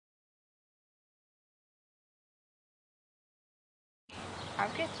I'm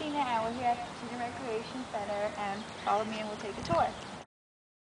Christina and we're here at the Student Recreation Center, and follow me and we'll take a tour.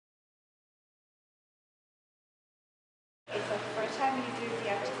 It's like the first time you do it, you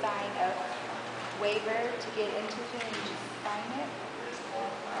have to sign a waiver to get into it, and you just sign it.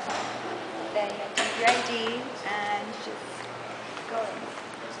 Then you have to take your ID and just go in.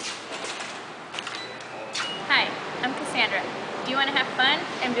 Hi, I'm Cassandra. Do you want to have fun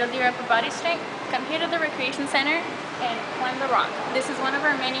and build your upper body strength? Come here to the Recreation Center and climb the rock. This is one of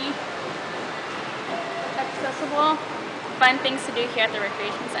our many accessible, fun things to do here at the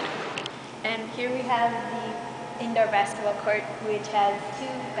Recreation Center. And here we have the indoor basketball court, which has two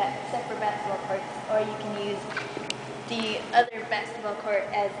separate basketball courts, or you can use the other basketball court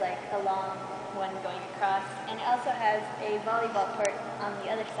as like a long one going across. And it also has a volleyball court on the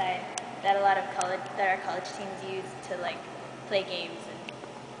other side that our college teams use to like play games and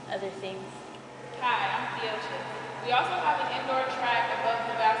other things. Hi, I'm Theocia. We also have an indoor track above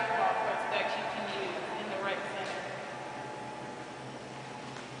the basketball courts that you can use in the rec center.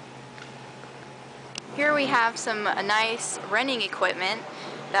 Here we have some nice running equipment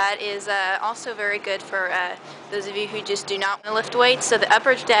that is also very good for those of you who just do not want to lift weights. So the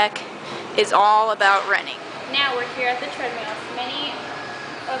upper deck is all about running. Now we're here at the treadmills. Many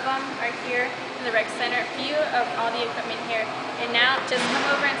of them are here in the rec center, a few of all the equipment here. And now just come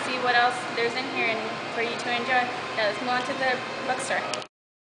over and see what else there's in here and for you to enjoy. Now let's move on to the bookstore.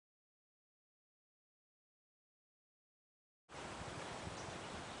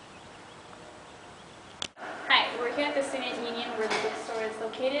 Hi, we're here at the Student Union where the bookstore is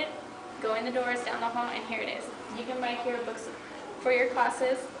located. Go in the doors, down the hall, and here it is. You can buy here books for your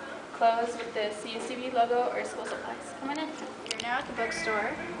classes, clothes with the CSUB logo, or school supplies. Come on in. You're now at the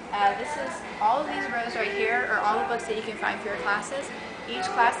bookstore. All of these rows right here are all the books that you can find for your classes. Each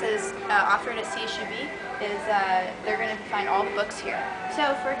class is offered at CSUB they're going to find all the books here.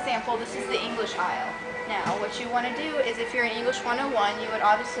 So for example, this is the English aisle. Now what you want to do is, if you're in English 101, you would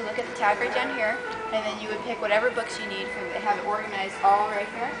obviously look at the tag right down here, and then you would pick whatever books you need. They have it organized all right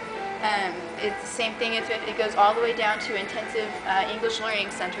here. It's the same thing if it goes all the way down to Intensive English Learning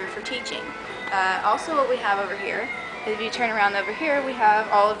Center for teaching. Also what we have over here, if you turn around over here, we have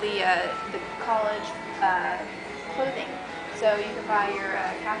all of the college clothing. So you can buy your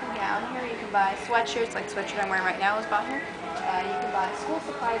cap and gown here, you can buy sweatshirts, like the sweatshirt I'm wearing right now is bought here. You can buy school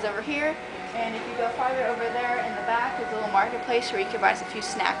supplies over here, and if you go farther over there in the back is a little marketplace where you can buy a few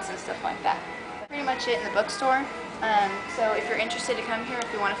snacks and stuff like that. That's pretty much it in the bookstore. So if you're interested to come here,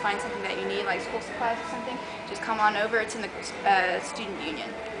 if you want to find something that you need, like school supplies or something, just come on over. It's in the Student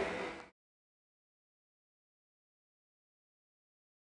Union.